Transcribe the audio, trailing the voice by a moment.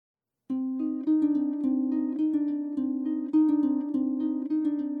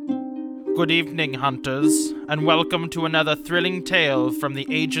Good evening, hunters, and welcome to another thrilling tale from the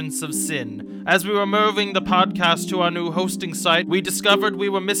Agents of Sin. As we were moving the podcast to our new hosting site, we discovered we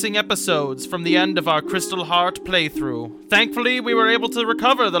were missing episodes from the end of our Crystal Heart playthrough. Thankfully, we were able to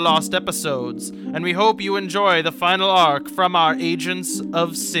recover the lost episodes, and we hope you enjoy the final arc from our Agents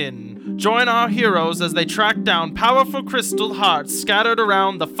of Sin. Join our heroes as they track down powerful crystal hearts scattered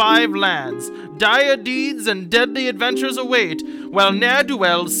around the 5 lands. Dire deeds and deadly adventures await, while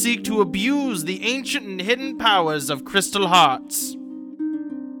ne'er-do-wells seek to abuse the ancient and hidden powers of crystal hearts.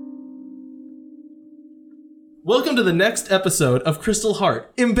 Welcome to the next episode of Crystal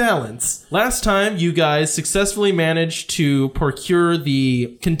Heart Imbalance. Last time, you guys successfully managed to procure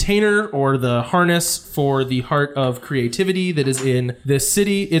the container or the harness for the Heart of Creativity that is in this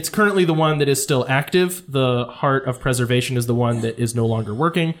city. It's currently the one that is still active. The Heart of Preservation is the one that is no longer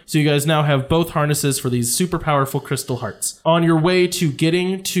working. So you guys now have both harnesses for these super powerful crystal hearts. On your way to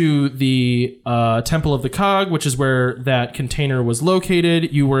getting to the Temple of the Cog, which is where that container was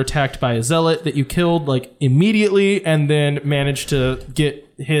located, you were attacked by a zealot that you killed immediately, and then managed to get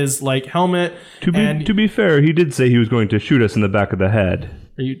his helmet. To be fair, he did say he was going to shoot us in the back of the head.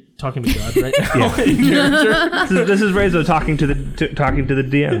 Are you talking to God right now? Yeah. This is Rezo talking to the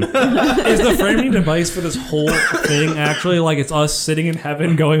DM. Is the framing device for this whole thing actually it's us sitting in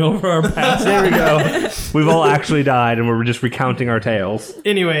heaven going over our past? There we go. We've all actually died, and we're just recounting our tales.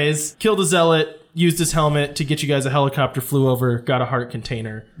 Anyways, killed a zealot. Used his helmet to get you guys a helicopter, flew over, got a heart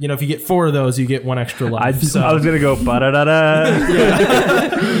container. You know, if you get 4 of those, you get 1 extra life. I was going to go ba-da-da-da.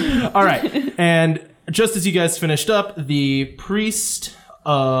 Yeah. All right. And just as you guys finished up, the priest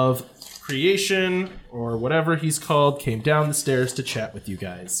of creation, or whatever he's called, came down the stairs to chat with you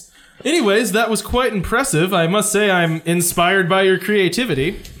guys. Anyways, that was quite impressive. I must say I'm inspired by your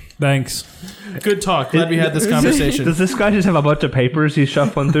creativity. Thanks. Good talk. Glad we had this conversation. Does this guy just have a bunch of papers he's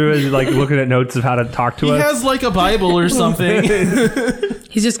shuffling through as he's looking at notes of how to talk to us? He has a Bible or something.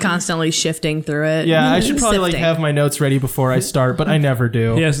 He's just constantly shifting through it. Yeah, I should probably have my notes ready before I start, but I never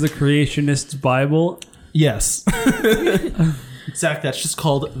do. He has the Creationist's Bible. Yes. Zach, that's just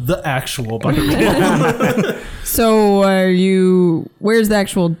called the actual Bible. So where's the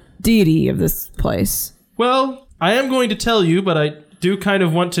actual deity of this place? Well, I am going to tell you, but I do kind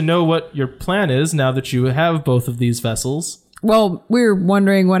of want to know what your plan is now that you have both of these vessels. Well, we're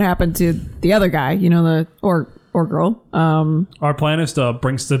wondering what happened to the other guy, the or girl. Our plan is to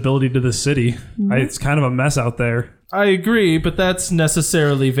bring stability to the city. Mm-hmm. It's kind of a mess out there. I agree, but that's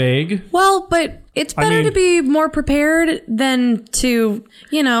necessarily vague. Well, but it's better to be more prepared than to,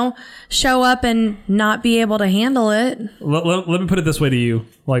 show up and not be able to handle it. Let me put it this way to you.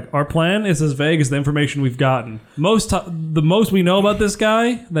 Our plan is as vague as the information we've gotten. The most we know about this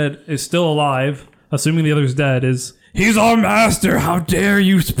guy that is still alive, assuming the other's dead, is he's our master. How dare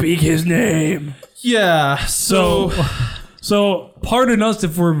you speak his name? Yeah, so pardon us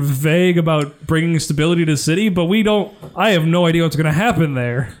if we're vague about bringing stability to the city, but I have no idea what's going to happen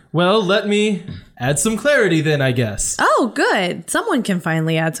there. Well, let me add some clarity then, I guess. Oh, good. Someone can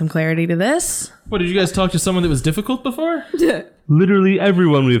finally add some clarity to this. What, did you guys talk to someone that was difficult before? Literally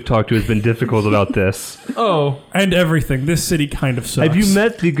everyone we've talked to has been difficult about this. Oh. And everything. This city kind of sucks. Have you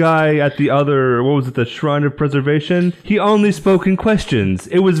met the guy at the Shrine of Preservation? He only spoke in questions.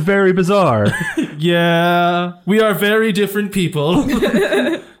 It was very bizarre. Yeah, we are very different people.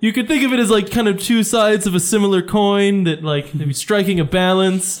 You could think of it as kind of 2 sides of a similar coin that maybe striking a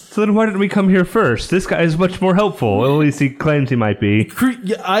balance. So then why didn't we come here first? This guy is much more helpful. At least he claims he might be.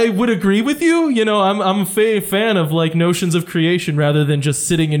 I would agree with you. I'm a fan of notions of creation rather than just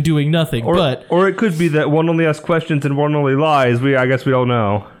sitting and doing nothing. Or it could be that one only asks questions and one only lies. I guess we don't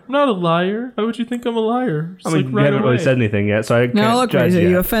know. I'm not a liar. Why would you think I'm a liar? Just you haven't really said anything yet, so I can't look, judge Razor, yet.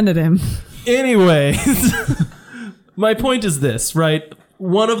 you offended him. Anyways, my point is this, right?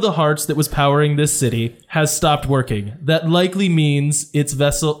 One of the hearts that was powering this city has stopped working. That likely means its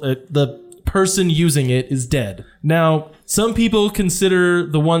vessel, the person using it is dead. Now, some people consider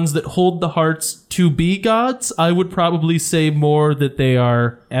the ones that hold the hearts to be gods. I would probably say more that they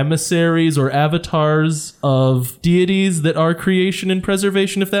are emissaries or avatars of deities that are creation and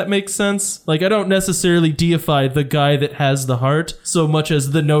preservation, if that makes sense. I don't necessarily deify the guy that has the heart so much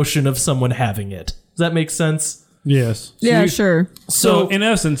as the notion of someone having it. Does that make sense? Yes. Sure. So in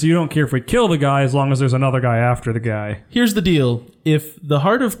essence, you don't care if we kill the guy as long as there's another guy after the guy. Here's the deal. if the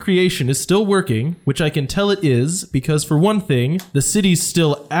Heart of Creation is still working, which I can tell it is, because for one thing, the city's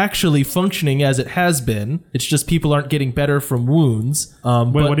still actually functioning as it has been. It's just people aren't getting better from wounds.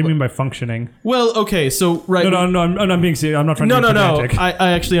 Wait, what do you mean by functioning? Well, okay, so right. No, I'm being serious. I'm not trying to be pedantic.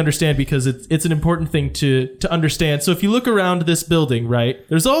 I actually understand because it's an important thing to understand. So if you look around this building, right,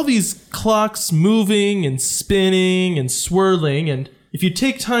 there's all these clocks moving and spinning and swirling, and if you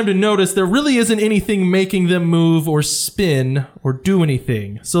take time to notice, there really isn't anything making them move or spin or do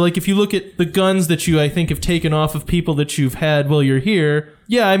anything. So like if you look at the guns that you, I think, have taken off of people that you've had while you're here,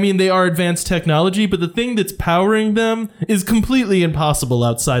 yeah, I mean, they are advanced technology, but the thing that's powering them is completely impossible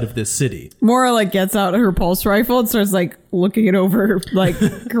outside of this city. Mora like gets out her pulse rifle and starts like looking it over like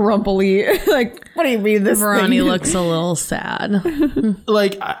grumpily. Like, what do you mean this Verani thing? looks a little sad.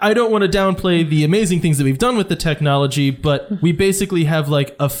 Like, I don't want to downplay the amazing things that we've done with the technology, but we basically have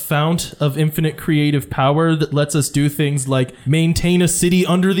like a fount of infinite creative power that lets us do things like maintain a city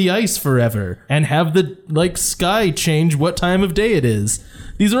under the ice forever and have the like sky change what time of day it is.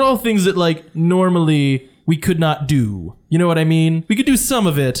 These are all things that like normally we could not do. You know what I mean? We could do some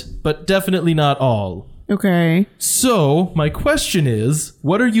of it, but definitely not all. Okay. So, my question is,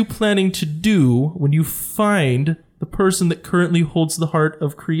 what are you planning to do when you find the person that currently holds the Heart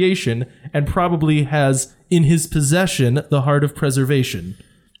of Creation and probably has in his possession the Heart of Preservation?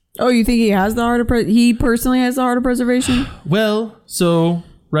 Oh, you think he has the Heart of he personally has the Heart of Preservation? Well, so,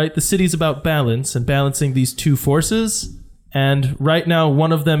 right, the city's about balance and balancing these two forces. And right now,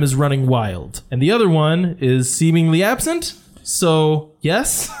 one of them is running wild. And the other one is seemingly absent. So,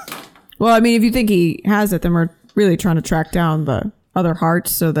 yes? Well, I mean, if you think he has it, then we're really trying to track down the other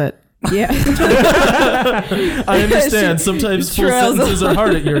hearts so that, yeah. I understand. Sometimes full sentences are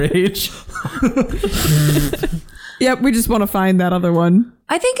hard at your age. Yep, we just want to find that other one.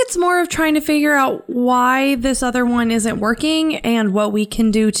 I think it's more of trying to figure out why this other one isn't working and what we can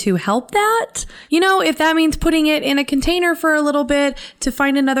do to help that. You know, if that means putting it in a container for a little bit to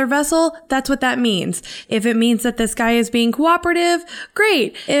find another vessel, that's what that means. If it means that this guy is being cooperative,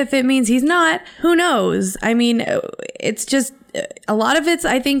 great. If it means he's not, who knows? I mean, it's just a lot of it's,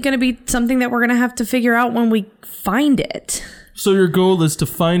 I think, going to be something that we're going to have to figure out when we find it. So your goal is to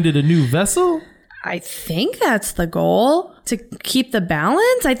find it a new vessel? I think that's the goal, to keep the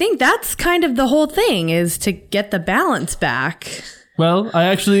balance. I think that's kind of the whole thing, is to get the balance back. Well, I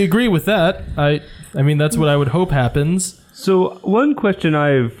actually agree with that. I mean, that's what I would hope happens. So one question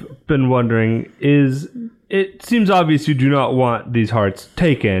I've been wondering is, it seems obvious you do not want these hearts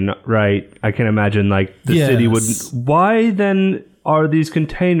taken, right? I can imagine like the city wouldn't. Why then are these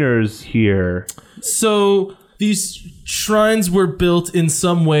containers here? So these shrines were built in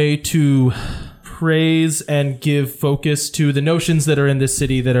some way to praise and give focus to the notions that are in this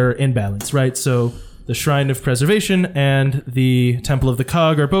city that are in balance, right? So the Shrine of Preservation and the Temple of the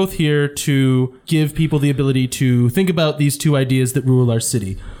Cog are both here to give people the ability to think about these two ideas that rule our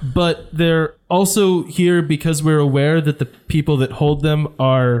city. But they're also here because we're aware that the people that hold them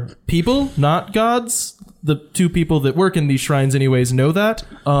are people, not gods. The two people that work in these shrines anyways know that.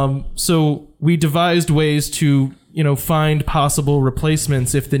 So we devised ways to, find possible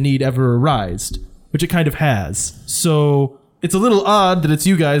replacements if the need ever arose, which it kind of has. So it's a little odd that it's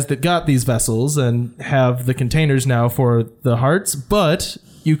you guys that got these vessels and have the containers now for the hearts, but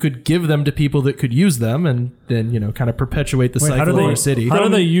you could give them to people that could use them and then, kind of perpetuate the cycle in your city. How do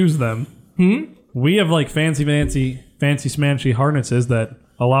they use them? We have like fancy smanchy harnesses that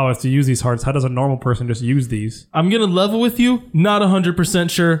allow us to use these hearts. How does a normal person just use these? I'm going to level with you. Not 100%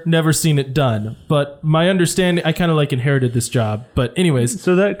 sure. Never seen it done. But my understanding, I kind of like inherited this job. But anyways.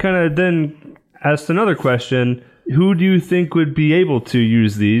 So that kind of then asks another question. Who do you think would be able to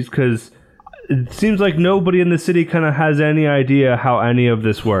use these? Because it seems like nobody in the city kind of has any idea how any of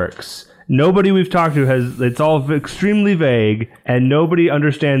this works. Nobody we've talked to it's all extremely vague, and nobody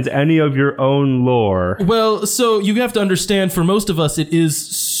understands any of your own lore. Well, so you have to understand, for most of us, it is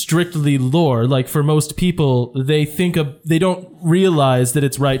strictly lore. Like, for most people, they don't realize that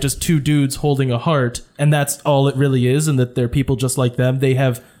it's right, just two dudes holding a heart, and that's all it really is, and that they're people just like them. They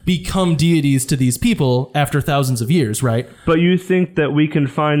have become deities to these people after thousands of years, right? But you think that we can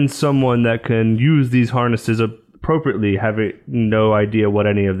find someone that can use these harnesses appropriately, having no idea what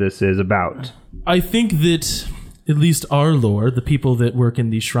any of this is about? I think that at least our lore, the people that work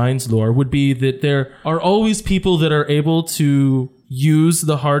in these shrines lore, would be that there are always people that are able to use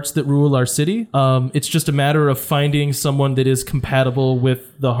the hearts that rule our city. It's just a matter of finding someone that is compatible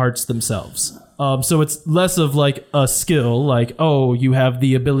with the hearts themselves. So it's less of like a skill, like, oh, you have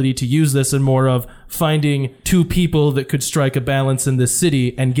the ability to use this, and more of finding two people that could strike a balance in this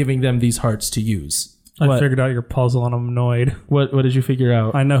city and giving them these hearts to use. I What? figured out your puzzle and I'm annoyed. What did you figure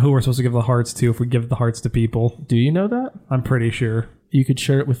out? I know who we're supposed to give the hearts to if we give the hearts to people. Do you know that? I'm pretty sure. You could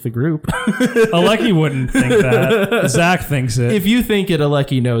share it with the group. Aleki wouldn't think that. Zach thinks it. If you think it,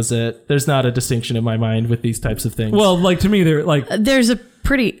 Aleki knows it. There's not a distinction in my mind with these types of things. Well, like to me, they're like, There's a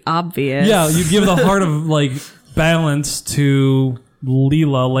pretty obvious. yeah, you give the heart of like balance to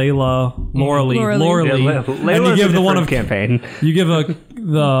Layla, Lauralee, Yeah, and you give the one of campaign. you give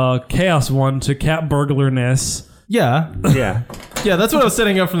the chaos one to Cat Burglarness. yeah. Yeah, Yeah, that's what I was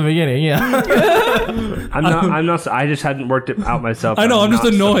setting up from the beginning. Yeah. I'm not. I just hadn't worked it out myself. I know, I'm just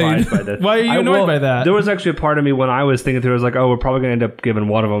not annoyed. surprised by this. Why are you annoyed by that? There was actually a part of me when I was thinking through. I was like, "Oh, we're probably going to end up giving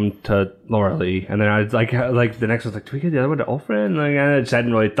one of them to Lauralee," and then I was like the next one's like, "Do we get the other one to Ulfrin?" Like, I just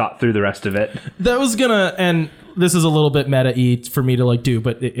hadn't really thought through the rest of it. That was gonna, and this is a little bit meta-y for me to like do,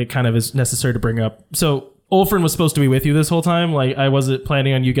 but it kind of is necessary to bring up. So Ulfrin was supposed to be with you this whole time. Like, I wasn't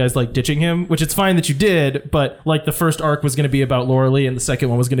planning on you guys like ditching him, which it's fine that you did, but like the first arc was going to be about Lauralee and the second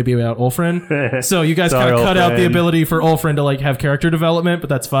one was going to be about Ulfrin. So you guys kind Sorry, of cut out the Ulfrin. ability for Ulfrin to like have character development, but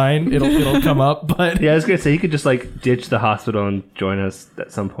that's fine. It'll come up. But Yeah, I was gonna say he could just like ditch the hospital and join us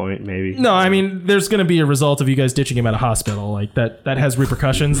at some point, maybe. no, I mean, there's going to be a result of you guys ditching him at a hospital. Like that has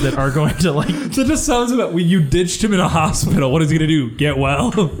repercussions that are going to like. So it just sounds about you ditched him in a hospital. What is he gonna do? Get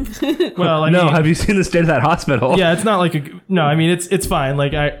well? Well, I No, mean, have you seen the state of that hospital? yeah, it's not like no. I mean, it's fine.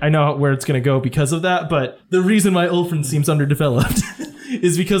 Like I know where it's gonna go because of that. But the reason why Ulfrin seems underdeveloped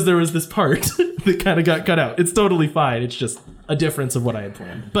is because there was this part that kind of got cut out. It's totally fine. It's just a difference of what I had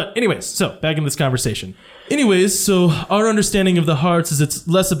planned. But anyways, so back in this conversation. Anyways, so our understanding of the hearts is it's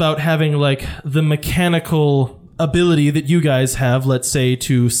less about having like the mechanical ability that you guys have, let's say,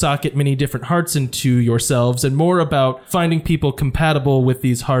 to socket many different hearts into yourselves, and more about finding people compatible with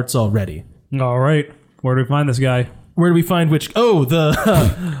these hearts already. All right, where do we find this guy? Where do we find which? Oh, the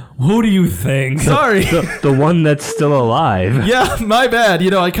Who do you think? sorry. The one that's still alive. Yeah, my bad. You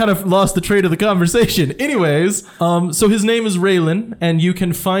know, I kind of lost the train of the conversation. Anyways, so his name is Raylan, and you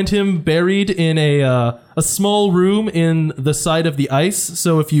can find him buried in a small room in the side of the ice.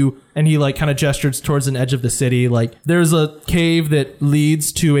 So if you, and he like kind of gestures towards an edge of the city, like there's a cave that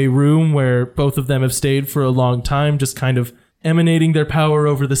leads to a room where both of them have stayed for a long time, just kind of emanating their power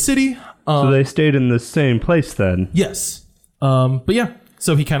over the city. So they stayed in the same place then. Yes. But yeah,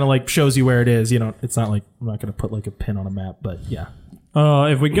 so he kind of like shows you where it is. You know, it's not like, I'm not going to put like a pin on a map, but yeah.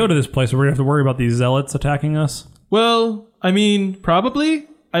 If we go to this place, we're gonna have to worry about these zealots attacking us. Well, I mean, probably.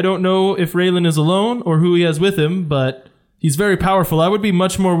 I don't know if Raylan is alone or who he has with him, but he's very powerful. I would be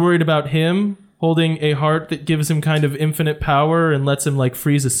much more worried about him holding a heart that gives him kind of infinite power and lets him like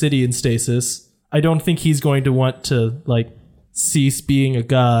freeze a city in stasis. I don't think he's going to want to like cease being a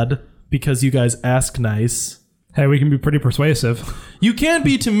god because you guys ask nice. Hey, we can be pretty persuasive. You can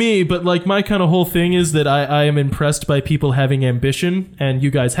be to me, but like my kind of whole thing is that I am impressed by people having ambition, and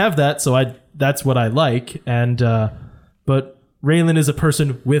you guys have that, so that's what I like. And but Raylan is a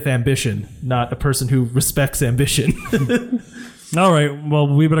person with ambition, not a person who respects ambition. All right,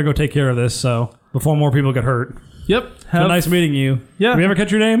 well, we better go take care of this. So before more people get hurt. Yep. So nice meeting you. Yeah. Did we ever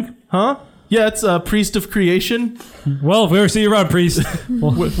catch your name? Huh? Yeah, it's Priest of Creation. Well, if we ever see you around, priest.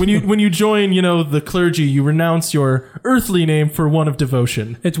 Well, When you join, you know, the clergy, you renounce your earthly name for one of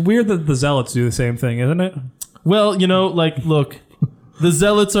devotion. it's weird that the zealots do the same thing, isn't it? Well, you know, like, look, the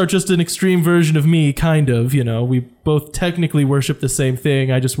zealots are just an extreme version of me, kind of, you know. We both technically worship the same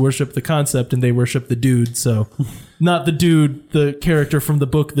thing. I just worship the concept and they worship the dude, so. Not the dude, the character from the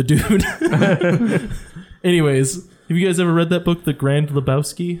book, The Dude. Anyways, have you guys ever read that book, The Grand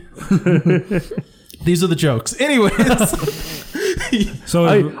Lebowski? These are the jokes. Anyways. So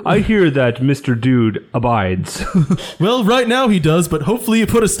I hear that Mr. Dude abides. Well, right now he does, but hopefully you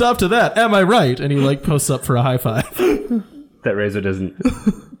put a stop to that. Am I right? And he like posts up for a high five. That Razor doesn't.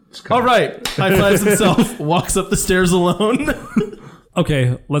 All right. High fives himself. Walks up the stairs alone.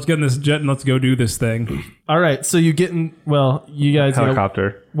 okay, let's get in this jet and let's go do this thing. All right. So you get in, well, you guys you know,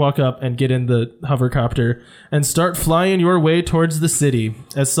 Helicopter. walk up and get in the hovercopter and start flying your way towards the city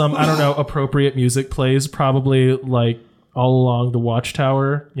as some, I don't know, appropriate music plays, probably like all along the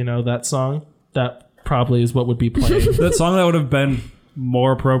Watchtower, you know, that song. That probably is what would be playing. That song that would have been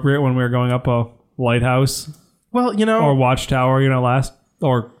more appropriate when we were going up a lighthouse Well, you know. or watchtower, you know, last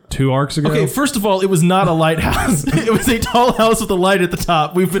or 2 arcs ago. Okay, first of all, it was not a lighthouse. It was a tall house with a light at the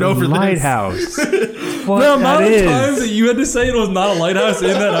top. We've been over this. Lighthouse. What the amount that of is. times that you had to say it was not a lighthouse in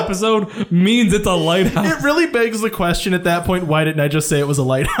that episode means it's a lighthouse. It really begs the question at that point, why didn't I just say it was a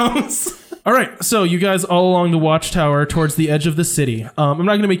lighthouse? All right, so you guys all along the Watchtower towards the edge of the city. I'm not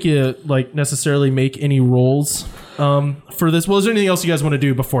going to make you like necessarily make any rolls for this. Well, is there anything else you guys want to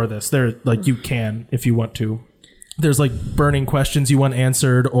do before this? There, like, you can if you want to. There's like burning questions you want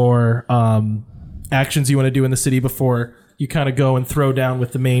answered, or actions you want to do in the city before you kind of go and throw down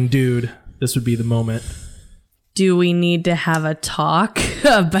with the main dude. This would be the moment. Do we need to have a talk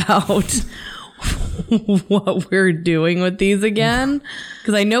about what we're doing with these again?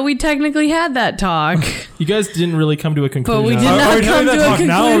 Because I know we technically had that talk. You guys didn't really come to a conclusion. But we did Are not we come having to that a talk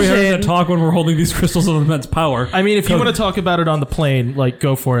now, or are we having conclusion. that talk when we're holding these crystals of immense power? I mean, if you want to talk about it on the plane, like,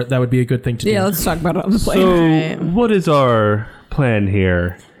 go for it. That would be a good thing to do. Yeah, let's talk about it on the plane. So, Right. what is our plan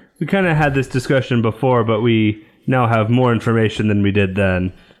here? We kind of had this discussion before, but we now have more information than we did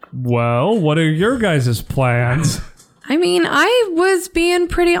then. Well, what are your guys' plans? I mean, I was being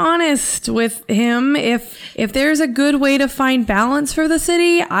pretty honest with him. If there's a good way to find balance for the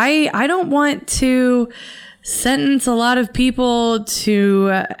city, I don't want to sentence a lot of people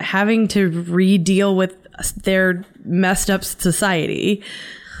to having to re-deal with their messed up society.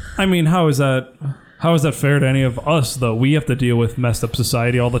 I mean, how is that fair to any of us, though? We have to deal with messed up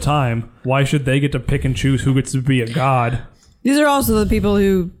society all the time. Why should they get to pick and choose who gets to be a god? These are also the people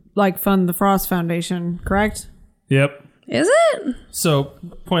who fund the Frost Foundation, correct? Yep. Is it? So,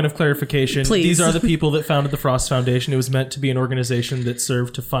 point of clarification. Please. These are the people that founded the Frost Foundation. It was meant to be an organization that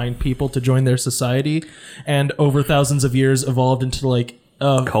served to find people to join their society, and over thousands of years evolved into like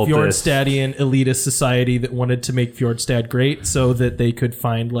a Cultist. Fjordstadian elitist society that wanted to make Fjordstad great so that they could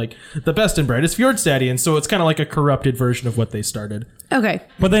find like the best and brightest Fjordstadians. So it's kind of like a corrupted version of what they started. Okay.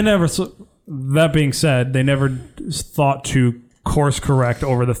 But they never, that being said, they never thought to course correct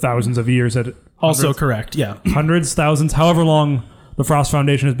over the thousands of years that Also correct, yeah. hundreds, thousands, however long the Frost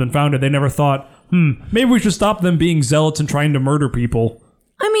Foundation has been founded, they never thought, maybe we should stop them being zealots and trying to murder people.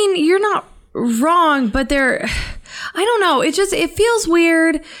 I mean, you're not wrong, but I don't know. It feels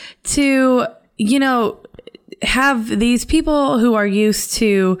weird to, have these people who are used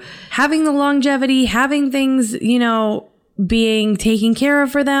to having the longevity, having things, being taken care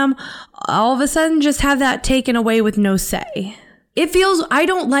of for them, all of a sudden just have that taken away with no say. I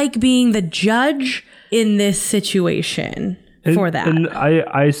don't like being the judge in this situation for that. And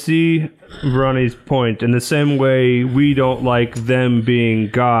I see Ronnie's point. In the same way we don't like them being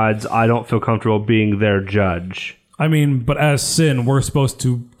gods, I don't feel comfortable being their judge. I mean, but as Sin, we're supposed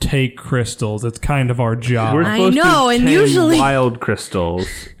to take crystals. It's kind of our job. We're I supposed know, to and tame usually- wild crystals,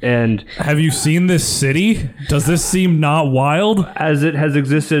 and Have you seen this city? Does this seem not wild? as it has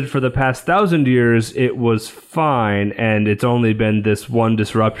existed for the past 1,000 years, it was fine, and it's only been this one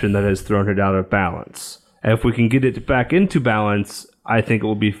disruption that has thrown it out of balance. And if we can get it back into balance, I think it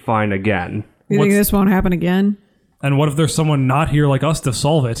will be fine again. You think this won't happen again? And what if there's someone not here like us to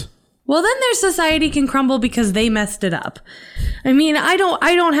solve it? Well, then their society can crumble because they messed it up. I mean, I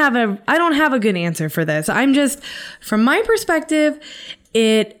don't have a good answer for this. I'm just, from my perspective,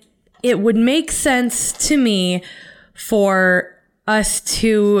 it would make sense to me for us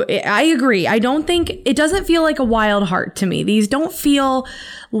to, I agree. I don't think, it doesn't feel like a wild heart to me. These don't feel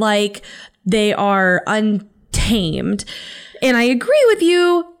like they are untamed. And I agree with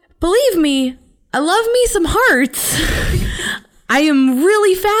you. Believe me, I love me some hearts. I am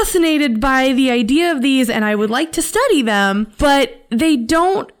really fascinated by the idea of these and I would like to study them, but it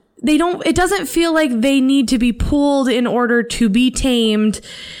doesn't feel like they need to be pulled in order to be tamed,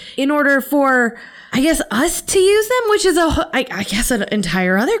 in order for, I guess, us to use them, which is I guess an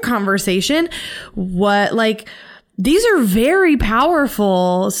entire other conversation. These are very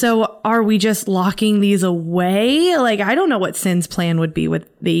powerful. So are we just locking these away? I don't know what Sin's plan would be with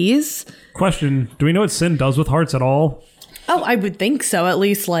these. Question, do we know what Sin does with hearts at all? Oh, I would think so. At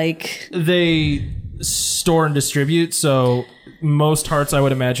least They store and distribute, so most hearts I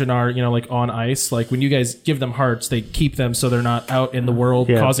would imagine are on ice. Like when you guys give them hearts, they keep them so they're not out in the world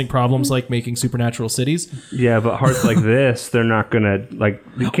causing problems, like making supernatural cities. Yeah, but hearts like this, they're not gonna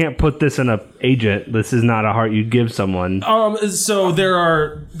you can't put this in a agent. This is not a heart you give someone. So there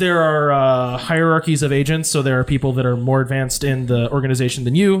are hierarchies of agents. So there are people that are more advanced in the organization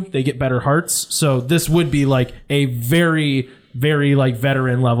than you. They get better hearts. So this would be like a very, very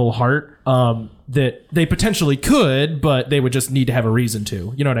veteran level heart. That they potentially could, but they would just need to have a reason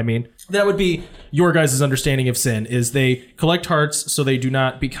to. You know what I mean? That would be your guys' understanding of Sin, is they collect hearts so they do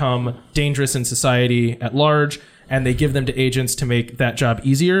not become dangerous in society at large, and they give them to agents to make that job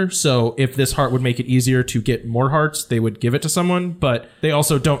easier. So if this heart would make it easier to get more hearts, they would give it to someone, but they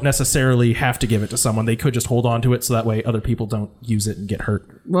also don't necessarily have to give it to someone. They could just hold on to it so that way other people don't use it and get hurt.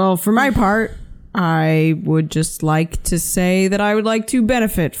 Well, for my part, I would just like to say that I would like to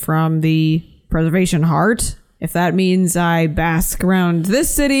benefit from the preservation heart. If that means I bask around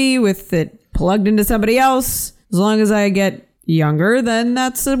this city with it plugged into somebody else, As long as I get younger, then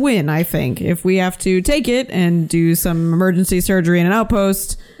that's a win, I think. If we have to take it and do some emergency surgery in an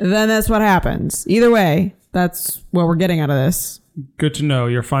outpost, then that's what happens. Either way, that's what we're getting out of this. Good to know.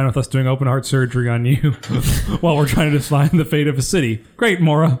 You're fine with us doing open heart surgery on you while we're trying to define the fate of a city. Great,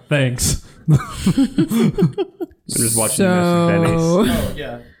 Mora. Thanks. I'm just watching Denny's. Oh,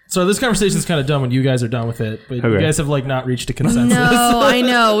 yeah. So this conversation is kind of done when you guys are done with it, but you Okay. guys have like not reached a consensus. No, I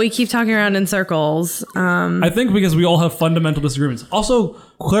know. We keep talking around in circles. I think because we all have fundamental disagreements. Also,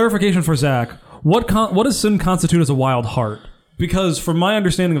 clarification for Zach. What does sin constitute as a wild heart? Because from my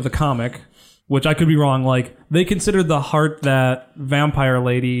understanding of the comic, which I could be wrong, like they considered the heart that vampire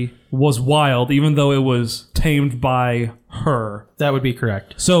lady was wild, even though it was tamed by her. That would be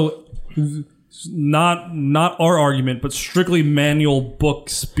correct. So not our argument, but strictly manual book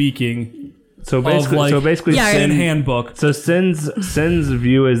speaking. So basically, Yeah, Sin handbook. So Sin's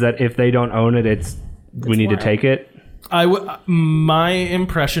view is that if they don't own it, we need to take it. My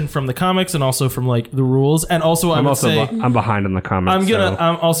impression from the comics and also from like the rules, and also I'm behind on the comics.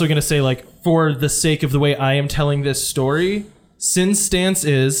 I'm also gonna say, like, for the sake of the way I am telling this story, Sin's stance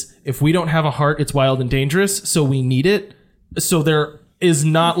is if we don't have a heart, it's wild and dangerous, so we need it. So there is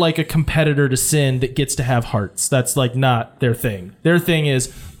not like a competitor to Sin that gets to have hearts. That's like not their thing. Their thing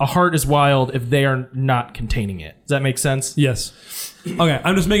is a heart is wild if they are not containing it. Does that make sense? Yes. Okay,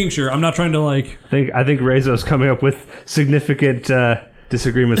 I'm just making sure. I'm not trying to like. I think Rezo's coming up with significant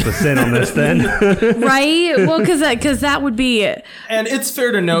disagreements with Sin on this. Then Right? Well, because that would be it. And it's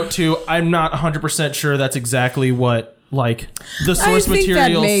fair to note too, I'm not 100% sure that's exactly what like the source think that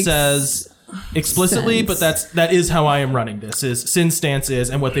material makes says explicitly, sense. but that is how I am running this. Is Sin's stance is,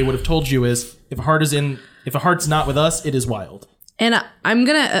 and what they would have told you is, if a heart's not with us, it is wild. And I'm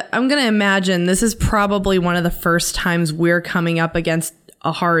gonna imagine this is probably one of the first times we're coming up against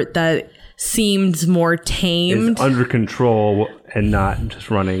a heart that seemed more is tamed. under control and not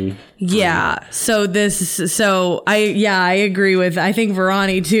just running. Yeah. So I agree with. I think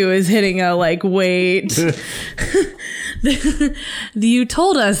Verani too is hitting a like wait. You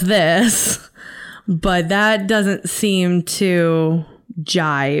told us this, but that doesn't seem to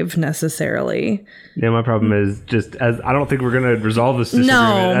jive necessarily. Yeah, my problem is just as I don't think we're gonna resolve this disagreement.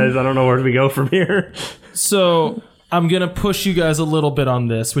 No. As I don't know where we go from here. So I'm gonna push you guys a little bit on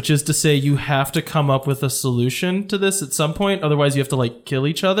this, which is to say you have to come up with a solution to this at some point. Otherwise, you have to like kill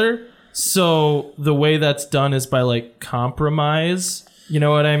each other. So the way that's done is by like compromise. You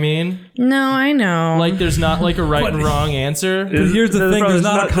know what I mean? No, I know. Like there's not like a right and wrong answer. But here's the thing: there's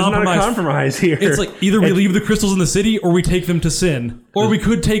not a compromise. compromise here. It's like either we leave the crystals in the city or we take them to Sin. Or we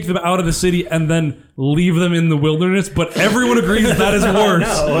could take them out of the city and then leave them in the wilderness, but everyone agrees that is worse.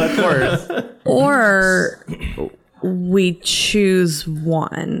 that's worse. or we choose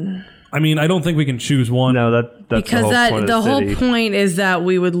one. I mean, I don't think we can choose one. No, that's Because the whole whole point is that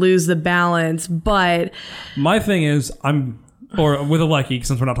we would lose the balance, but My thing is, or with Aleki,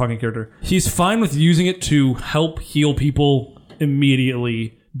 since we're not talking character, he's fine with using it to help heal people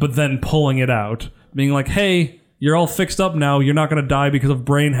immediately, but then pulling it out. Being like, hey, you're all fixed up now. You're not going to die because of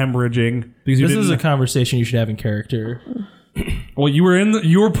brain hemorrhaging. Because you This didn't. is a conversation you should have in character. Well, you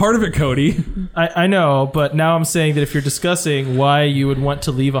were part of it, Cody. I know, but now I'm saying that if you're discussing why you would want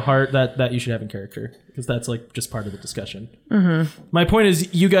to leave a heart, that you should have in character, because that's like just part of the discussion. Mm-hmm. My point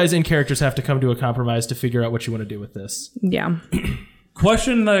is, you guys in characters have to come to a compromise to figure out what you want to do with this. yeah.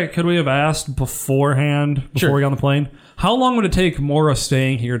 Question that could we have asked beforehand, before Sure. we got on the plane? How long would it take Mora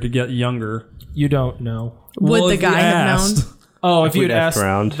staying here to get younger? You don't know. Would the if we guy have known? asked- Oh, if we'd you'd asked asked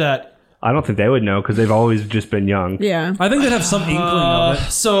around. that. I don't think they would know because they've always just been young. Yeah. I think they'd have some inkling of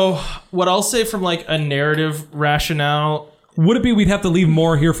it. So what I'll say from like a narrative rationale. Would it be we'd have to leave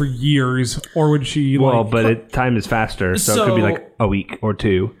Mora here for years, or would she? Well, like, but time is faster, so it could be So- like a week or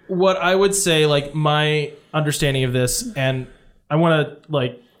two. What I would say, like my understanding of this, and I want to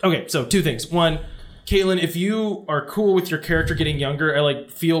like, okay, so two things. One, Caitlin, if you are cool with your character getting younger, I like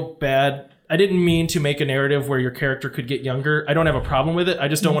feel bad. I didn't mean to make a narrative where your character could get younger. I don't have a problem with it. I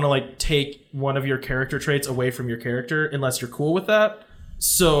just don't want to like take one of your character traits away from your character unless you're cool with that.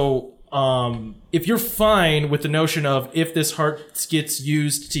 So, if you're fine with the notion of if this heart gets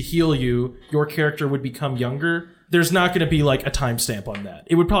used to heal you, your character would become younger, there's not going to be like a timestamp on that.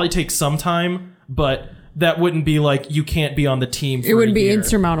 It would probably take some time, but that wouldn't be like you can't be on the team for It would a be year.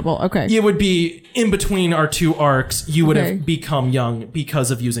 insurmountable. Okay. It would be in between our two arcs. You would Okay. have become young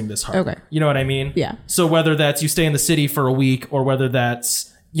because of using this heart. Okay. You know what I mean? Yeah. So whether that's you stay in the city for a week, or whether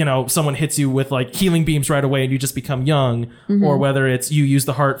that's, you know, someone hits you with like healing beams right away and you just become young, Mm-hmm. or whether it's you use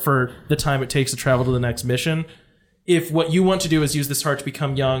the heart for the time it takes to travel to the next mission, if what you want to do is use this heart to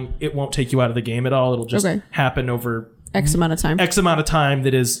become young, it won't take you out of the game at all. It'll just Okay. happen over X amount of time. X amount of time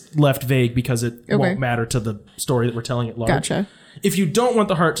that is left vague because it Okay. won't matter to the story that we're telling at large. Gotcha. If you don't want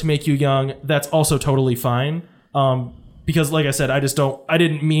the heart to make you young, that's also totally fine. Because like I said, I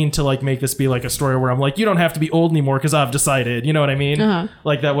didn't mean to like make this be like a story where I'm like, you don't have to be old anymore because I've decided, you know what I mean?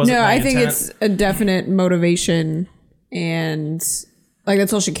 Like that wasn't No, my I think intent. it's a definite motivation, and like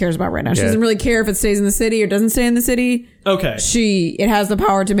that's all she cares about right now. She Yeah. doesn't really care if it stays in the city or doesn't stay in the city. Okay. It has the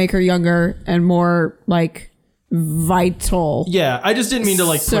power to make her younger and more like vital. Yeah, I just didn't mean to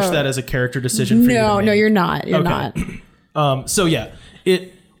like push So- that as a character decision for you to No, make. no, you're not. You're Okay. not. So yeah,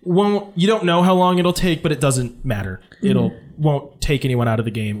 it won't. You don't know how long it'll take, but it doesn't matter. It'll won't take anyone out of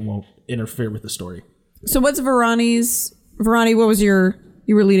the game. It won't interfere with the story. So what's Verani's? Verani, what was you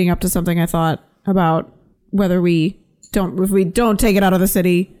were leading up to something I thought about whether if we don't take it out of the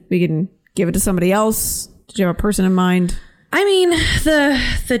city, we can give it to somebody else. Did you have a person in mind? I mean,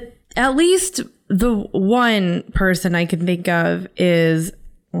 the at least the one person I can think of is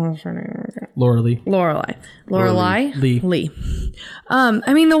what's her name? Laura Lee. Lorelai Lee. Lee.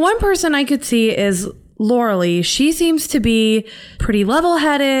 I mean, the one person I could see is Laura Lee. She seems to be pretty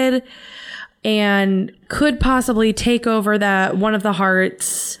level-headed and could possibly take over that one of the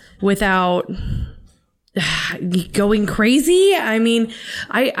hearts without going crazy. I mean,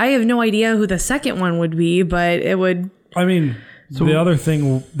 I have no idea who the second one would be, but it would. I mean, the other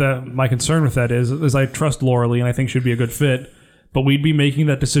thing that my concern with that is I trust Laura Lee and I think she'd be a good fit, but we'd be making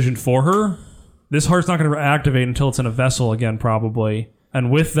that decision for her. This heart's not going to activate until it's in a vessel again, probably. And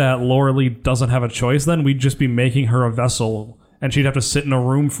with that, Laura Lee doesn't have a choice then. We'd just be making her a vessel, and she'd have to sit in a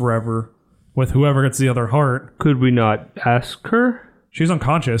room forever with whoever gets the other heart. Could we not ask her? She's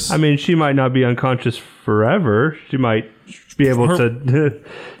unconscious. I mean, she might not be unconscious forever. She might be able to.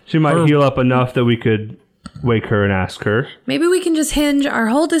 She might heal up enough that we could wake her and ask her. Maybe we can just hinge our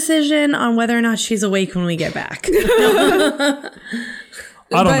whole decision on whether or not she's awake when we get back. I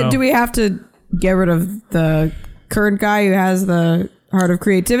don't know. Do we have to get rid of the current guy who has the heart of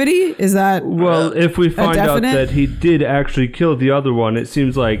creativity? Is that Well, if we find out definite? that he did actually kill the other one, it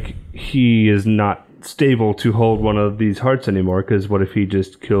seems like he is not stable to hold one of these hearts anymore, because what if he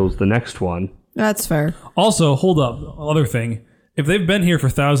just kills the next one? That's fair. Also, hold up. Other thing. If they've been here for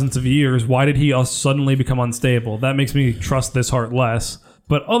thousands of years, why did he suddenly become unstable? That makes me trust this heart less.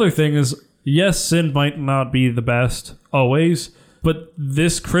 But other thing is, yes, Sin might not be the best, always, but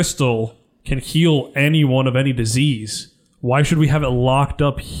this crystal can heal anyone of any disease. Why should we have it locked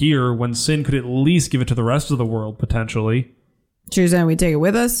up here when Sin could at least give it to the rest of the world, potentially? So you're saying we take it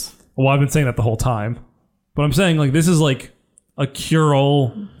with us? Well, I've been saying that the whole time. But I'm saying, like, this is like a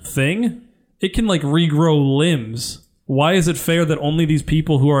cure-all thing. It can, like, regrow limbs. Why is it fair that only these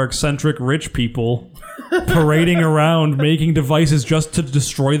people who are eccentric rich people parading around making devices just to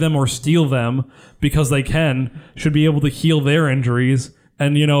destroy them or steal them because they can should be able to heal their injuries,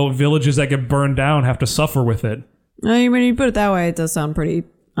 and, you know, villages that get burned down have to suffer with it? When you put it that way, it does sound pretty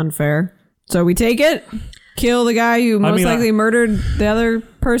unfair. So we take it, kill the guy who most likely murdered the other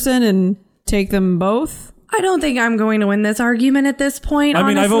person, and take them both? I don't think I'm going to win this argument at this point. I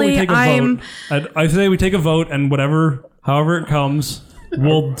mean, honestly. I vote we take a vote. I say we take a vote, and however it comes,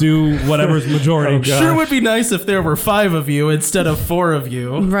 we'll do whatever's majority. Sure would be nice if there were 5 of you instead of 4 of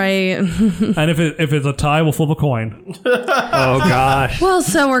you. Right. And if it's a tie, we'll flip a coin. Oh gosh. Well,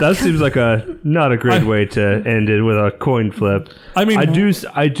 so we're That seems like not a great way to end it with a coin flip. I mean,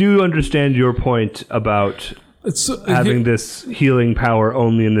 I do understand your point about having this healing power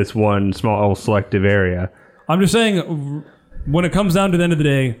only in this one small selective area. I'm just saying, when it comes down to the end of the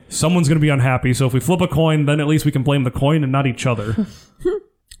day, someone's going to be unhappy. So if we flip a coin, then at least we can blame the coin and not each other.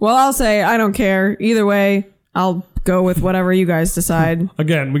 Well, I'll say I don't care. Either way, I'll go with whatever you guys decide.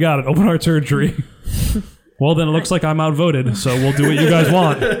 Again, we got it. Open heart surgery. Well, then it looks like I'm outvoted, so we'll do what you guys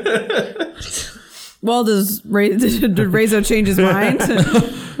want. Well, did Rezo change his mind?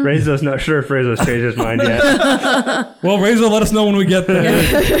 Rezo's not sure if Rezo's changed his mind yet. Well, Razor, let us know when we get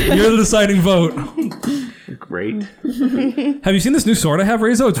there. You're the deciding vote. Great. Have you seen this new sword I have,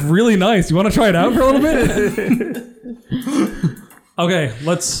 Rezo? It's really nice. You want to try it out for a little bit? Okay,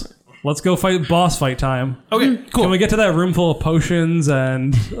 let's go fight boss fight time. Okay, cool. Can we get to that room full of potions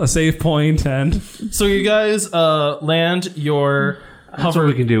and a save point and... So you guys land your That's what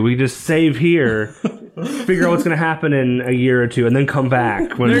we can do. We just save here, figure out what's going to happen in a year or two, and then come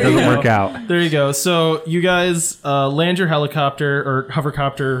back when it doesn't work out. There you go. So you guys land your helicopter or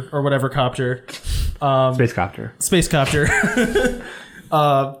hovercopter or whatever copter. Space copter. Space copter.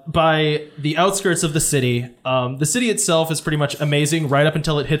 by the outskirts of the city. The city itself is pretty much amazing right up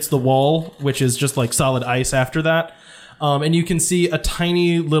until it hits the wall, which is just like solid ice after that. And you can see a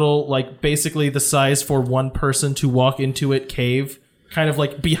tiny little, like basically the size for one person to walk into it cave, kind of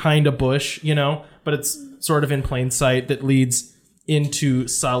like behind a bush, you know, but it's sort of in plain sight that leads into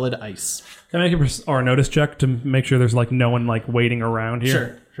solid ice. Can I make a notice check to make sure there's like no one like waiting around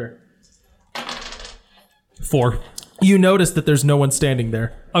here? Sure. 4. You notice that there's no one standing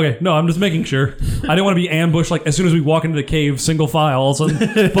there. Okay, no, I'm just making sure. I didn't want to be ambushed like as soon as we walk into the cave, single file, all of a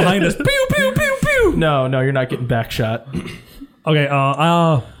sudden behind us, pew pew pew pew. No, you're not getting back shot. Okay,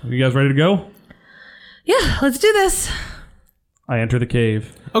 you guys ready to go? Yeah, let's do this. I enter the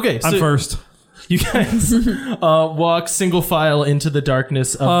cave. Okay, so I'm first. you guys walk single file into the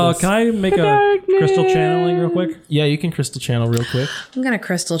darkness of this. Can I make a crystal channeling real quick? Yeah, you can crystal channel real quick. I'm gonna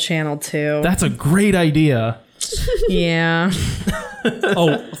crystal channel too. That's a great idea. Yeah.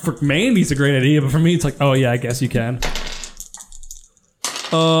 For Mandy's a great idea, but for me it's like, oh yeah, I guess you can.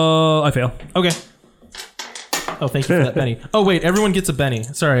 I fail. Okay. Oh, thank you for that, Benny. Oh, wait, everyone gets a Benny.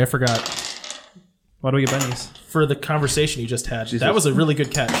 Sorry, I forgot. Why do we get bennies? For the conversation you just had. That was a really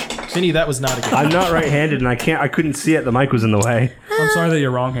good catch. Vinny, that was not a good I'm catch. not right-handed, and I couldn't see it. The mic was in the way. I'm sorry that you're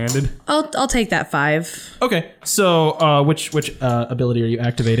wrong-handed. I'll take that 5. Okay, so which ability are you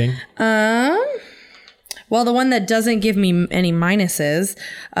activating? Well, the one that doesn't give me any minuses.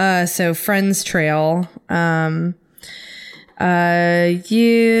 So Friends Trail.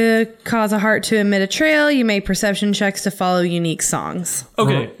 You cause a heart to emit a trail. You make perception checks to follow unique songs.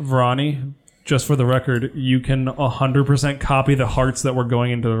 Okay. Ronnie, just for the record, you can 100% copy the hearts that we're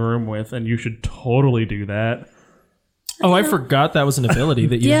going into the room with, and you should totally do that. Oh, I forgot that was an ability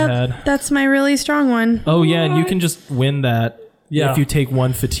that you had. That's my really strong one. Oh, yeah, and you can just win that if you take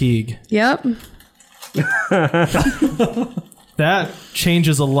 1 fatigue. Yep. That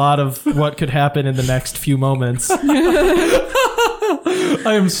changes a lot of what could happen in the next few moments.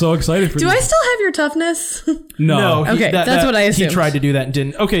 I am so excited for you. Do I still have your toughness? No. Okay, that's what I assumed. He tried to do that and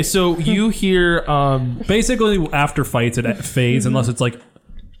didn't. Okay, so you hear... Basically, after fights, it fades unless it's like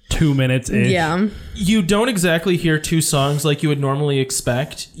 2 minutes in. Yeah. You don't exactly hear 2 songs like you would normally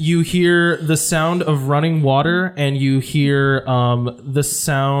expect. You hear the sound of running water, and you hear the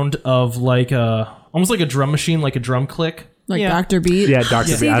sound of like almost like a drum machine, like a drum click. Like Dr. Beat. Yeah, Dr.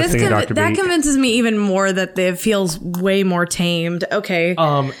 Beat. See, I was thinking Dr. that Beat. convinces me even more that it feels way more tamed. Okay.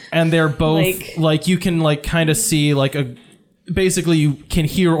 And they're both like you can like kind of see like basically you can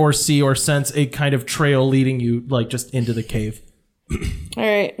hear or see or sense a kind of trail leading you like just into the cave. All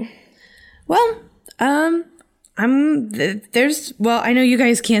right. Well, I know you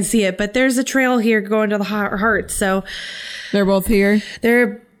guys can't see it, but there's a trail here going to the heart. So They're both here.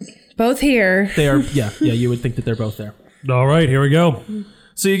 they're both here. They are yeah, you would think that they're both there. All right, here we go.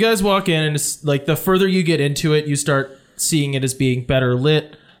 So you guys walk in, and it's like the further you get into it, you start seeing it as being better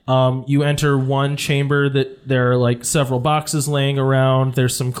lit. You enter one chamber that there are like several boxes laying around.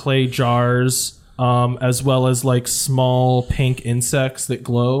 There's some clay jars, as well as like small pink insects that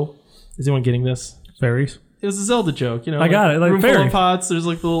glow. Is anyone getting this? Fairies. It was a Zelda joke, you know. I got it, like room full fairy. of pots. There's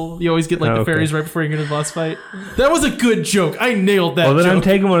like you always get like the okay. fairies right before you get into the boss fight. That was a good joke. I nailed that. Well, then joke. I'm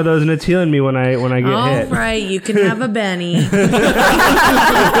taking one of those, and it's healing me when I get All hit. right, you can have a Benny. That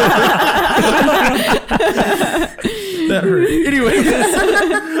hurt. Anyways,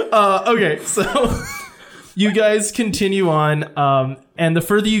 okay, so you guys continue on, and the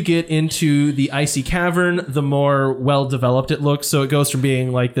further you get into the icy cavern, the more well-developed it looks. So it goes from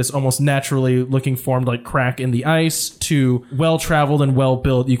being like this almost naturally looking formed like crack in the ice to well-traveled and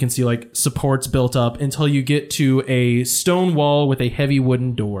well-built. You can see like supports built up until you get to a stone wall with a heavy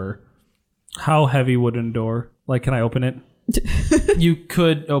wooden door. How heavy wooden door? Like, can I open it? You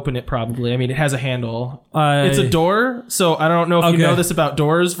could open it probably. I mean, it has a handle. It's a door, so I don't know if you know this about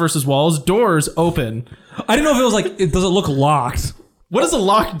doors versus walls. Doors open. I didn't know if it was like, does it look locked? What does a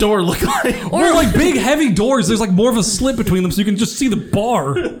locked door look like? Or like big heavy doors, there's like more of a slit between them so you can just see the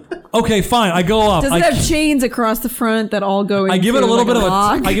bar. Okay, fine, I go up. Does it have chains across the front that all go into I give it a little like bit of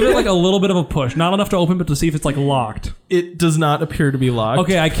lock? I give it like a little bit of a push. Not enough to open, but to see if it's like locked. It does not appear to be locked.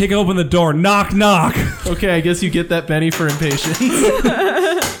 Okay, I kick open the door. Knock, knock. Okay, I guess you get that Benny for impatience.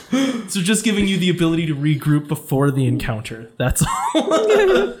 So just giving you the ability to regroup before the encounter. That's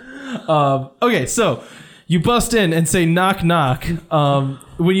all. Okay, so you bust in and say knock, knock.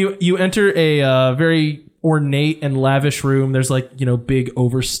 When you enter a very ornate and lavish room, there's like, big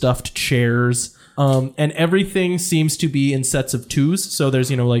overstuffed chairs. And everything seems to be in sets of 2s. So there's,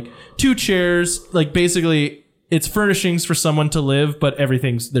 like 2 chairs, like basically it's furnishings for someone to live, but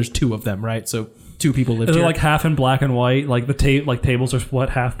there's 2 of them, right? So two people lived Is it here. like half in black and white? Like the tables are split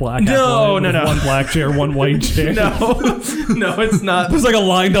half black, half No, white, no, with no. one black chair, one white chair. no, no, it's not. There's like a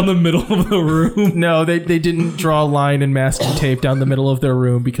line down the middle of the room. No, they didn't draw a line and masking tape down the middle of their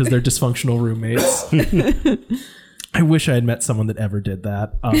room because they're dysfunctional roommates. I wish I had met someone that ever did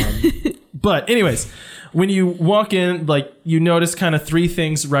that. But anyways, when you walk in, like you notice kind of three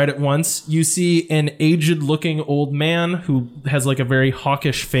things right at once. You see an aged-looking old man who has like a very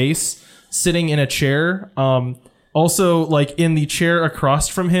hawkish face sitting in a chair. Also, like in the chair across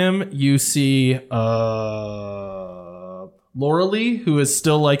from him, you see Lauralee, who is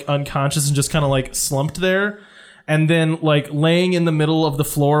still like unconscious and just kind of like slumped there. And then like laying in the middle of the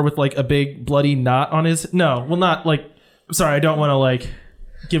floor with like a big bloody knot on his sorry, I don't want to like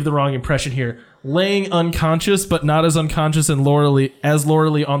give the wrong impression here. Laying unconscious, but not as unconscious and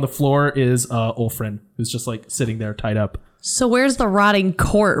Lauralee on the floor is Ulfrin, who's just like sitting there tied up. So where's the rotting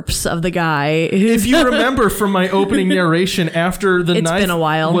corpse of the guy? If you remember from my opening narration, after the It's knife been a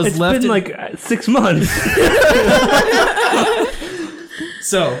while. was It's left been in- like 6 months.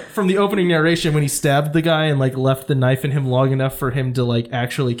 So, from the opening narration, when he stabbed the guy and like left the knife in him long enough for him to like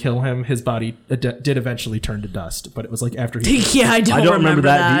actually kill him, his body did eventually turn to dust. But it was like after he. Yeah, I don't remember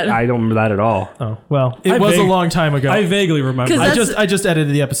that. I don't remember that at all. Oh well, it I was a vague- long time ago. I vaguely remember. 'Cause I just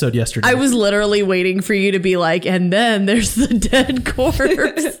edited the episode yesterday. I was literally waiting for you to be like, and then there's the dead corpse.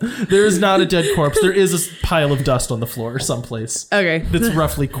 There is not a dead corpse. There is a pile of dust on the floor someplace. Okay. That's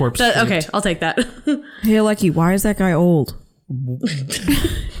roughly corpse. Okay, shaped. I'll take that. Hey, Lucky, why is that guy old?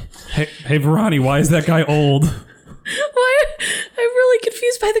 Hey, Verani, why is that guy old? Why? I'm really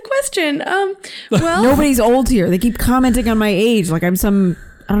confused by the question. Well, Nobody's old here. They keep commenting on my age like I'm some,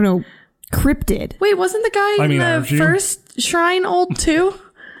 I don't know, cryptid. wait, wasn't the guy in aren't the you? first shrine old too?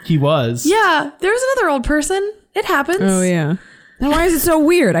 He was. Yeah, there was another old person. It happens. Oh, yeah. Then why is it so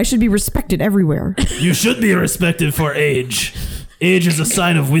weird? I should be respected everywhere. You should be respected for age. Age is a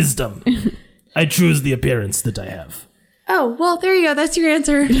sign of wisdom. I choose the appearance that I have. Oh, well, there you go. That's your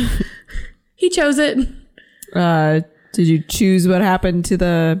answer. He chose it. Did you choose what happened to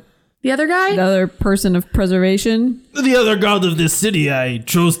the The other guy? other person of preservation? The other god of this city, I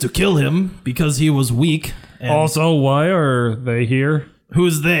chose to kill him because he was weak. And Also, why are they here?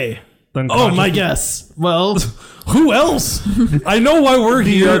 who's they? The Oh, my unconscious- guess. Well, who else? I know why we're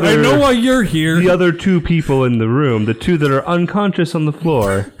here. I other- know why you're here. The other two people in the room, the two that are unconscious on the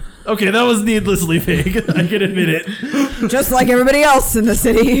floor. Okay, that was needlessly vague. I can admit it. Just like everybody else in the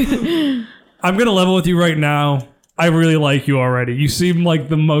city. I'm gonna level with you right now. I really like you already. You seem like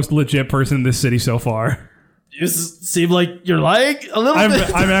the most legit person in this city so far. You seem like you're lying a little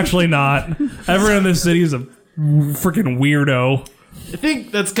bit. I'm actually not. Everyone in this city is a freaking weirdo. I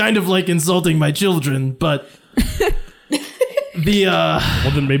think that's kind of like insulting my children, but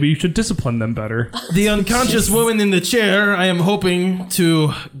Well, then maybe you should discipline them better. the unconscious woman in the chair, I am hoping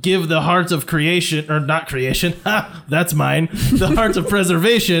to give the heart of creation, or not creation, ha, that's mine, the heart of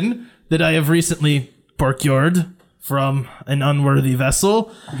preservation that I have recently procured from an unworthy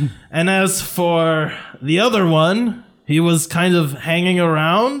vessel. And as for the other one, he was kind of hanging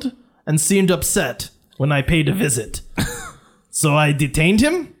around and seemed upset when I paid a visit. So I detained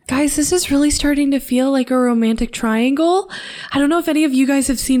him. Guys, this is really starting to feel like a romantic triangle. I don't know if any of you guys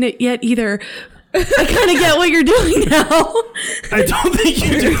have seen it yet either. I kind of get what you're doing now. I don't think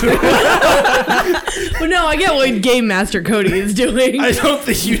you do. Well, no, I get what Game Master Cody is doing. I don't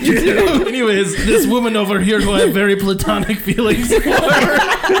think you do. Anyways, this woman over here who I have very platonic feelings for.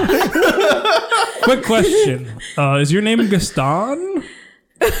 Quick question: is your name Gaston?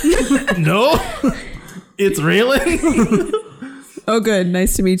 No, it's Raylan. Oh, good.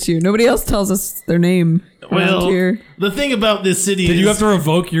 Nice to meet you. Nobody else tells us their name around Well, here. the thing about this city Did is you have to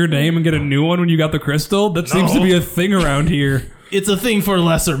revoke your name and get a new one when you got the crystal? That seems to No. be a thing around here. it's a thing for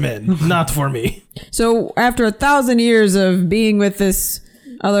lesser men, not for me. So, after 1,000 years of being with this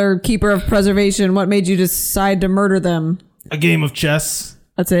other keeper of preservation, what made you decide to murder them? A game of chess.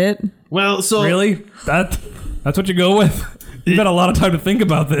 That's it? Well, so Really? That's what you go with? You've had a lot of time to think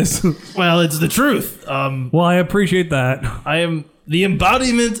about this. well, it's the truth. Well, I appreciate that. I am the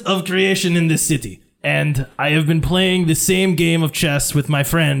embodiment of creation in this city, and I have been playing the same game of chess with my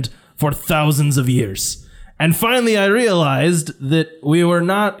friend for thousands of years. And finally, I realized that we were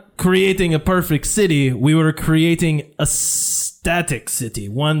not creating a perfect city, we were creating a static city,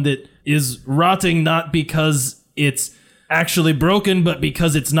 one that is rotting not because it's actually broken, but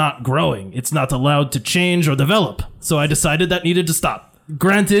because it's not growing. It's not allowed to change or develop. So I decided that needed to stop.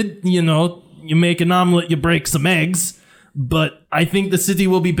 Granted, you know, you make an omelet, you break some eggs, but I think the city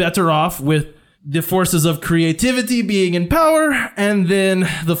will be better off with the forces of creativity being in power, and then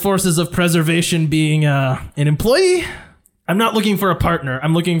the forces of preservation being an employee. I'm not looking for a partner.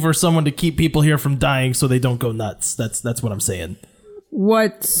 I'm looking for someone to keep people here from dying so they don't go nuts. That's what I'm saying.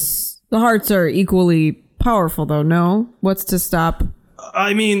 The hearts are equally powerful, though, no? What's to stop?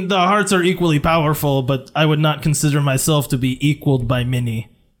 I mean, the hearts are equally powerful, but I would not consider myself to be equaled by many.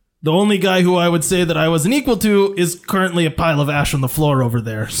 The only guy who I would say that I was an equal to is currently a pile of ash on the floor over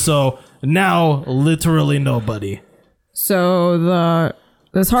there. So now, literally nobody. So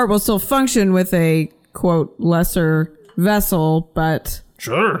this heart will still function with a, quote, lesser vessel, but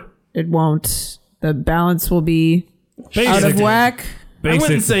Sure. it won't. The balance will be out of whack. I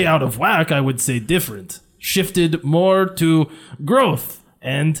wouldn't say out of whack, I would say different. Shifted more to growth.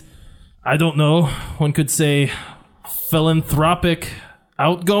 And I don't know, one could say philanthropic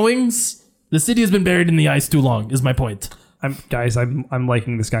outgoings. The city has been buried in the ice too long, is my point. I'm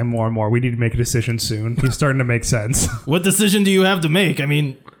liking this guy more and more. We need to make a decision soon. He's starting to make sense. What decision do you have to make? I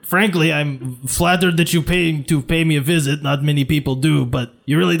mean, frankly, I'm flattered that you pay me a visit. Not many people do, but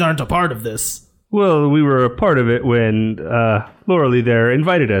you really aren't a part of this. Well, we were a part of it when Lauralee there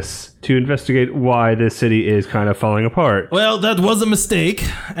invited us to investigate why this city is kind of falling apart. Well, that was a mistake,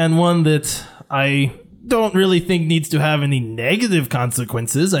 and one that I don't really think needs to have any negative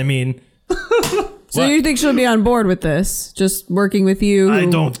consequences. I mean... So you think she'll be on board with this? Just working with you? I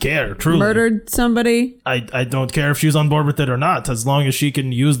don't care, truly. Murdered somebody? I don't care if she's on board with it or not. As long as she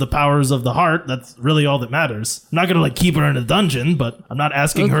can use the powers of the heart, that's really all that matters. I'm not gonna keep her in a dungeon, but I'm not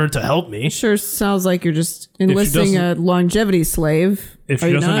asking her to help me. Sure sounds like you're just enlisting a longevity slave. If she Are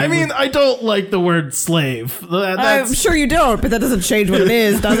you doesn't- not? I mean, I don't like the word slave. I'm That's, sure you don't, but that doesn't change what it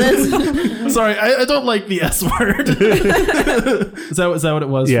is, does it? sorry, I don't like the S word. is that what it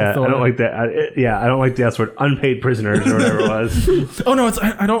was? Yeah, for I Thor? don't like that. I don't like the S word. Unpaid prisoners or whatever it was. Oh no,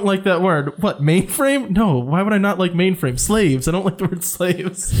 I don't like that word. What, mainframe? No, why would I not like mainframe? Slaves. I don't like the word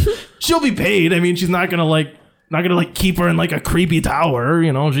slaves. She'll be paid. I mean, she's not gonna keep her in like a creepy tower.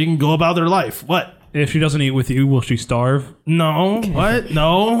 You know, she can go about her life. What? If she doesn't eat with you, will she starve? No. What?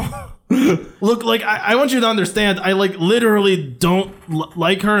 No. Look, like I want you to understand. I literally don't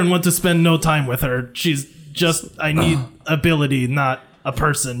like her and want to spend no time with her. She's just I need ability, not a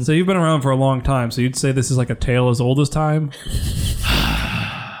person. So you've been around for a long time, so you'd say this is like a tale as old as time?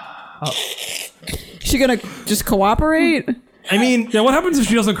 She gonna just cooperate? I mean, Yeah, what happens if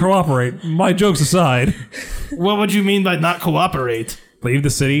she doesn't cooperate? My jokes aside. what would you mean by not cooperate? Leave the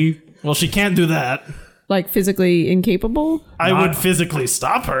city? Well, she can't do that. Like physically incapable? I would physically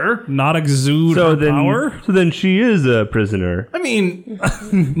stop her. Not exude her power? So then she is a prisoner. I mean,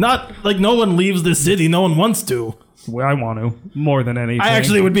 not like no one leaves this city. No one wants to. Well, I want to, more than anything. I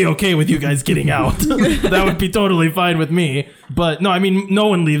actually would be okay with you guys getting out. That would be totally fine with me. But no, I mean, no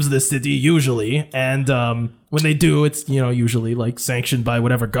one leaves this city usually. And when they do, it's, usually like sanctioned by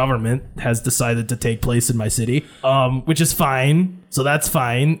whatever government has decided to take place in my city, which is fine. So that's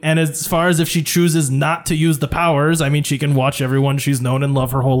fine. And as far as if she chooses not to use the powers, I mean, she can watch everyone she's known and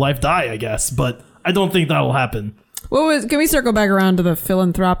love her whole life die, I guess. But I don't think that will happen. Can we circle back around to the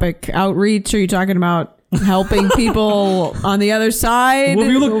philanthropic outreach? Are you talking about helping people on the other side? Well,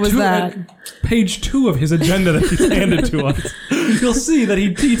 if you What look was that? at page 2 of his agenda that he's handed to us, you'll see that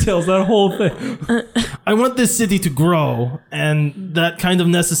he details that whole thing. I want this city to grow, and that kind of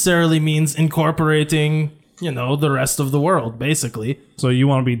necessarily means incorporating, the rest of the world, basically. So you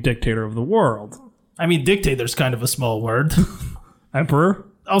want to be dictator of the world. I mean, dictator's kind of a small word. Emperor?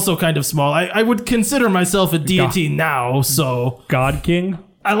 Also kind of small. I would consider myself a deity now, so God King?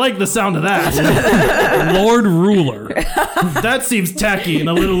 I like the sound of that. Lord Ruler. That seems tacky and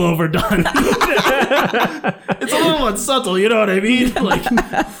a little overdone. It's a little unsubtle, you know what I mean? Like,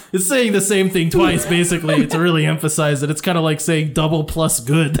 it's saying the same thing twice, basically, to really emphasize it. It's kind of like saying double plus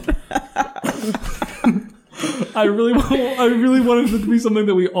good. I really wanted it to be something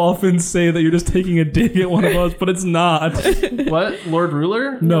that we often say that you're just taking a dig at one of us, but it's not. What? Lord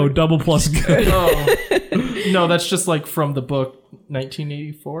Ruler? No, double plus good. Oh. No, that's just like from the book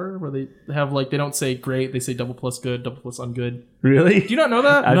 1984, where they have they don't say great, they say double plus good, double plus ungood. Really? Do you not know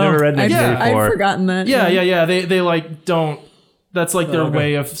that? I've never read I've 1984. forgotten that. Yeah. They don't. That's like their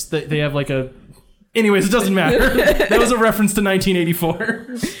way of. They have like a. Anyways, it doesn't matter. That was a reference to 1984.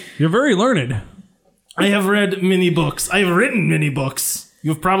 You're very learned. I have read many books. I have written many books.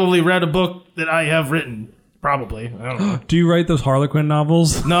 You've probably read a book that I have written. Probably. I don't know. Do you write those Harlequin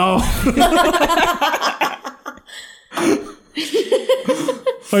novels? No.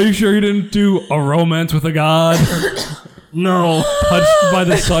 Are you sure you didn't do A Romance with a God? No. Touched by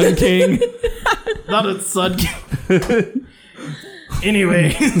the Sun King? Not a Sun.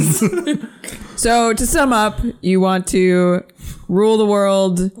 Anyways. So to sum up, you want to rule the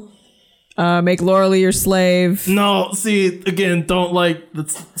world, make Lauralee your slave. No, see, again, don't like the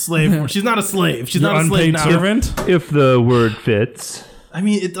slave. She's not a slave. She's Your not a slave unpaid now. servant. If the word fits. I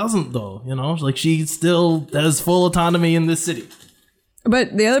mean, it doesn't though. You know, like she still has full autonomy in this city.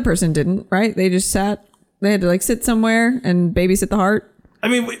 But the other person didn't, right? They just sat. They had to like sit somewhere and babysit the heart. I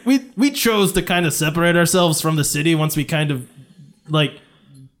mean, we chose to kind of separate ourselves from the city once we kind of like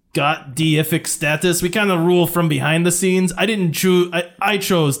got deific status. We kind of rule from behind the scenes. I didn't choose. I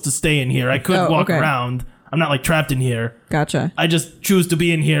chose to stay in here. I could walk okay. around. I'm not like trapped in here. Gotcha. I just choose to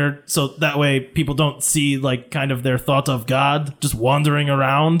be in here so that way people don't see like kind of their thought of God just wandering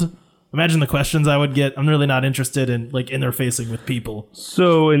around. Imagine the questions I would get. I'm really not interested in like interfacing with people.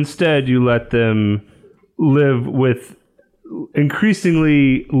 So instead, you let them live with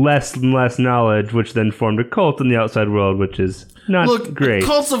increasingly less and less knowledge, which then formed a cult in the outside world, which is not Look, great.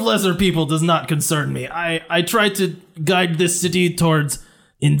 cults of lesser people does not concern me. I try to guide this city towards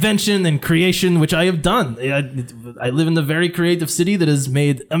invention and creation, which I have done. I live in a very creative city that has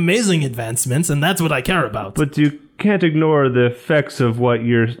made amazing advancements, and that's what I care about. But you can't ignore the effects of what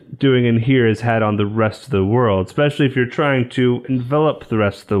you're doing in here has had on the rest of the world, especially if you're trying to envelop the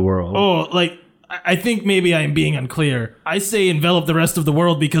rest of the world. Oh, like, I think maybe I am being unclear. I say envelop the rest of the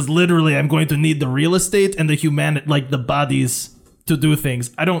world because literally I'm going to need the real estate and the the bodies to do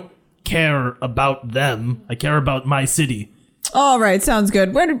things. I don't care about them. I care about my city. All right, sounds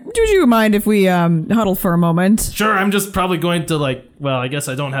good. Would you mind if we huddle for a moment? Sure, I'm just probably going to I guess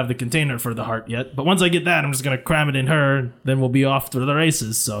I don't have the container for the heart yet, but once I get that, I'm just going to cram it in her, then we'll be off to the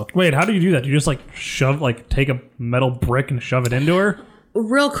races, so. Wait, how do you do that? Do you just take a metal brick and shove it into her?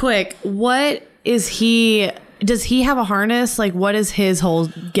 Real quick, what is he? Does he have a harness? Like, what is his whole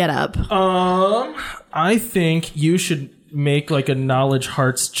getup? I think you should make like a knowledge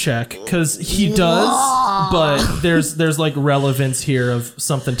hearts check because he does, but there's like relevance here of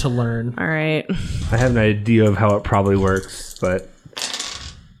something to learn. All right, I have an idea of how it probably works, but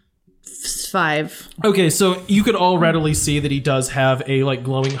 5. Okay, so you could all readily see that he does have a like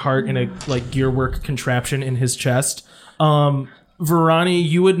glowing heart and a like gearwork contraption in his chest. Verani,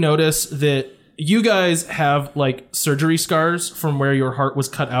 you would notice that you guys have like surgery scars from where your heart was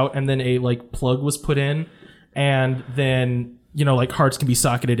cut out and then a like plug was put in, and then like hearts can be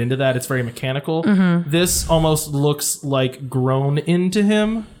socketed into that. It's very mechanical. This almost looks like grown into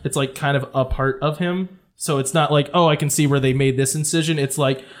him. It's like kind of a part of him. So it's not like, oh, I can see where they made this incision. It's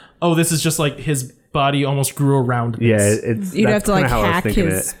like, oh, this is just like his body almost grew around this. yeah, You'd have to like how I was hack thinking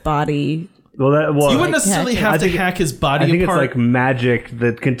his it. body. You wouldn't necessarily have to hack his body I think apart. it's like magic.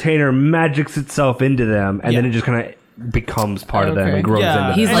 The container magics itself into them, and then Yeah. it just kind of becomes part of them Okay. and grows Yeah,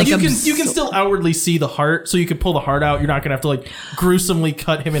 into He's them. and like you can still outwardly see the heart, so you can pull the heart out. You're not gonna have to like gruesomely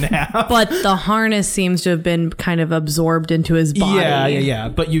cut him in half. But the harness seems to have been kind of absorbed into his body. Yeah.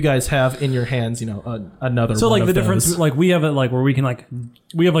 But you guys have in your hands, another. So one like of the difference, those. like we have it like where we can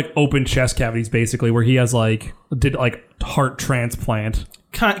we have like open chest cavities basically where he has did heart transplant.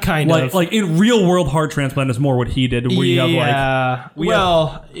 kind of. Like in real world heart transplant is more what he did. Where you have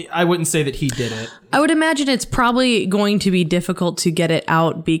I wouldn't say that he did it. I would imagine it's probably going to be difficult to get it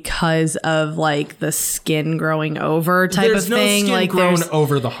out because of like the skin growing over type There's of no thing. skin Like grown there's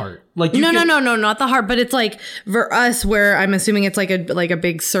over the heart. Like you no, can- not the heart, but it's like for us where I'm assuming it's like a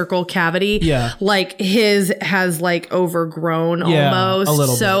big circle cavity. Yeah. Like his has like overgrown Yeah, almost. a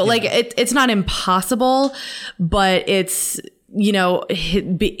little so bit, like yeah. it's not impossible, but it's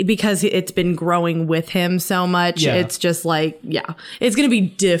because it's been growing with him so much, Yeah. it's just like, it's going to be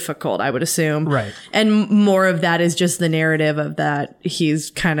difficult, I would assume. Right. And more of that is just the narrative of that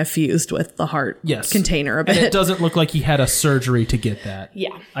he's kind of fused with the heart Yes. container a And bit. it doesn't look like he had a surgery to get that. Yeah.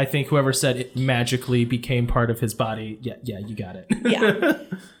 I think whoever said it magically became part of his body. Yeah, you got it. Yeah.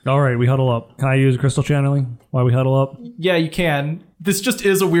 All right, we huddle up. Can I use crystal channeling while we huddle up? Yeah, you can. This just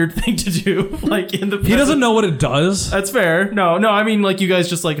is a weird thing to do. Like in the He doesn't know what it does. That's fair. No, I mean like you guys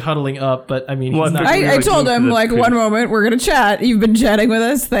just like huddling up, but I mean Well, he's not. I- I told him like one moment we're gonna chat. You've been chatting with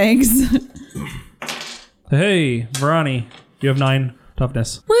us. Thanks. Hey, Verani, you have 9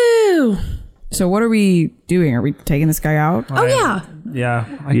 toughness. Woo. So what are we doing? Are we taking this guy out? Oh, yeah.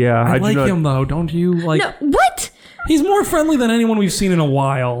 Yeah. I do like not- him though, don't you? Like No, what? he's more friendly than anyone we've seen in a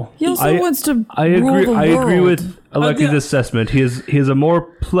while. He also wants to I rule agree. the I agree world. with Alexi's yeah. assessment. He is a more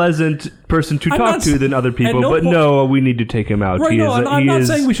pleasant person to I'm talk not to s- than other at people. no But po- no, we need to take him out. Right, He no, is, I'm he not is-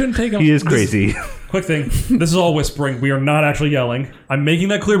 saying we shouldn't take him. He is This- crazy. Quick thing. This is all whispering. We are not actually yelling. I'm making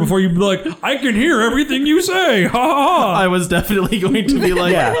that clear before you be like, I can hear everything you say. Ha ha ha. I was definitely going to be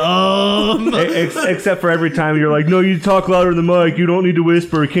like, Except for every time you're like, no, you talk louder than the mic. You don't need to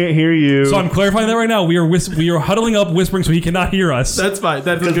whisper. Can't hear you. So I'm clarifying that right now. We are huddling up, whispering, so he cannot hear us. That's fine.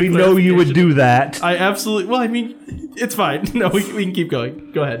 That's because we know you would do that. I absolutely. Well, I mean, it's fine. No, we can keep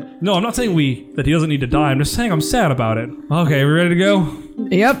going. Go ahead. No, I'm not saying that he doesn't need to die. I'm just saying I'm sad about it. Okay, we ready to go?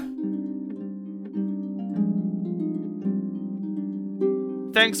 Yep.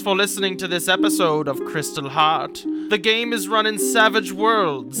 Thanks for listening to this episode of Crystal Heart. The game is run in Savage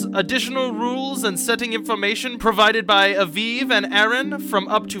Worlds. Additional rules and setting information provided by Aviv and Aaron from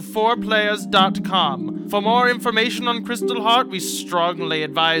up4players.com. For more information on Crystal Heart, we strongly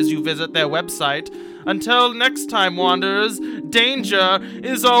advise you visit their website. Until next time, Wanderers, danger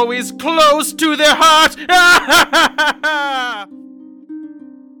is always close to their heart!